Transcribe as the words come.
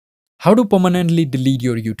how to permanently delete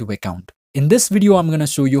your YouTube account. In this video, I'm gonna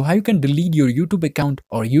show you how you can delete your YouTube account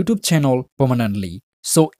or YouTube channel permanently.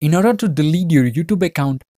 So in order to delete your YouTube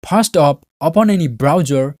account, first up, open any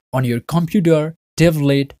browser on your computer,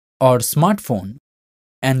 tablet or smartphone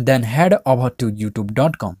and then head over to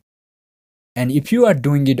youtube.com. And if you are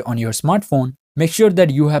doing it on your smartphone, make sure that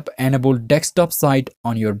you have enabled desktop site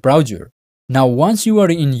on your browser. Now once you are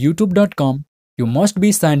in youtube.com, you must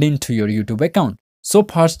be signed in to your YouTube account. So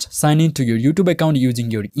first sign in to your YouTube account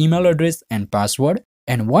using your email address and password.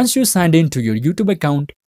 And once you signed in to your YouTube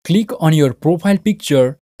account, click on your profile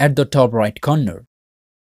picture at the top right corner.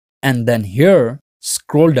 And then here,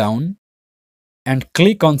 scroll down and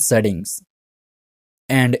click on settings.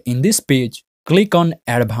 And in this page, click on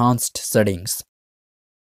advanced settings.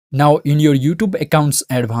 Now in your YouTube account's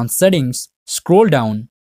advanced settings, scroll down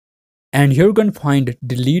and here you can find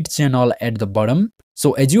delete channel at the bottom.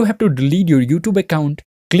 So as you have to delete your YouTube account,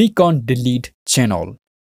 click on delete channel.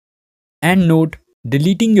 And note,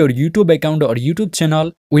 deleting your YouTube account or YouTube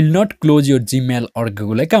channel will not close your Gmail or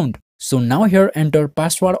Google account. So now here enter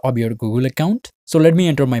password of your Google account. So let me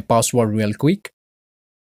enter my password real quick.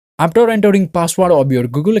 After entering password of your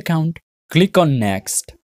Google account, click on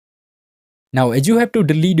next. Now as you have to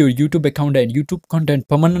delete your YouTube account and YouTube content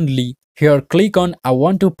permanently, here click on I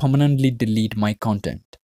want to permanently delete my content.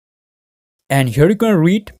 And here you can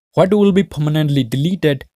read what will be permanently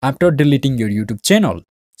deleted after deleting your YouTube channel.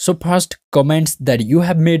 So first, comments that you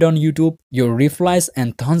have made on YouTube, your replies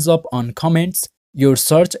and thumbs up on comments, your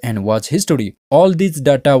search and watch history. All these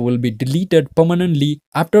data will be deleted permanently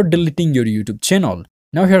after deleting your YouTube channel.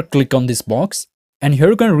 Now here click on this box and here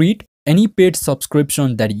you can read any paid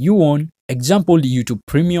subscription that you own. Example, YouTube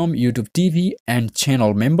Premium, YouTube TV and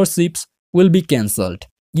channel memberships will be cancelled.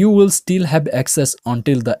 You will still have access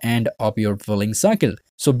until the end of your billing cycle.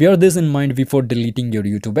 So bear this in mind before deleting your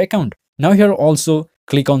YouTube account. Now here also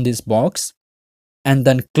click on this box and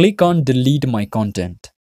then click on delete my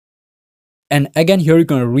content. And again here you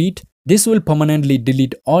can read this will permanently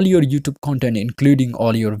delete all your YouTube content including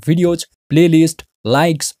all your videos, playlist,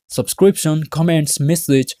 likes, subscription, comments,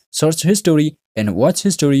 message, search history and watch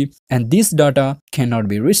history, and this data cannot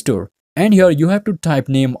be restored. And here you have to type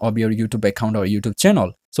name of your YouTube account or YouTube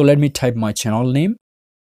channel. So let me type my channel name.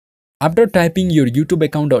 After typing your YouTube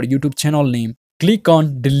account or YouTube channel name, click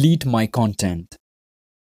on delete my content.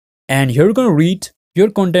 And here you can read your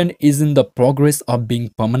content is in the progress of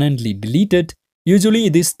being permanently deleted. Usually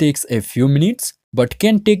this takes a few minutes but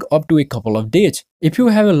can take up to a couple of days if you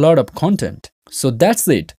have a lot of content. So that's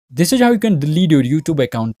it. This is how you can delete your YouTube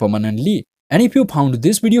account permanently. And if you found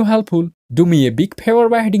this video helpful, do me a big favor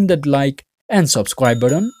by hitting that like and subscribe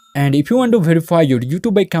button. And if you want to verify your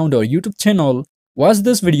YouTube account or YouTube channel, watch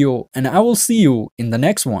this video and I will see you in the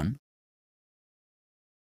next one.